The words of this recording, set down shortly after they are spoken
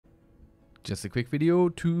Just a quick video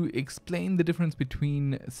to explain the difference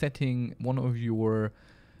between setting one of your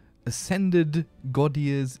ascended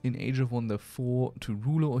Godirs in Age of Wonder 4 to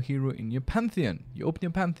ruler or hero in your Pantheon. You open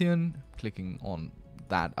your Pantheon, clicking on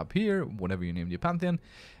that up here, whatever you named your Pantheon,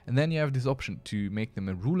 and then you have this option to make them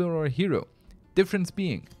a ruler or a hero. Difference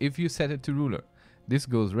being, if you set it to ruler, this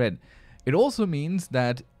goes red. It also means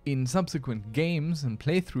that in subsequent games and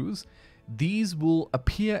playthroughs, these will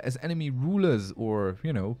appear as enemy rulers or,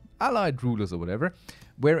 you know, allied rulers or whatever.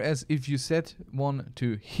 Whereas if you set one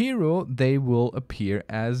to hero, they will appear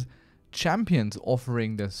as champions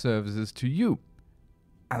offering their services to you.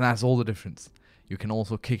 And that's all the difference. You can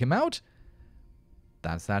also kick him out.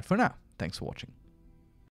 That's that for now. Thanks for watching.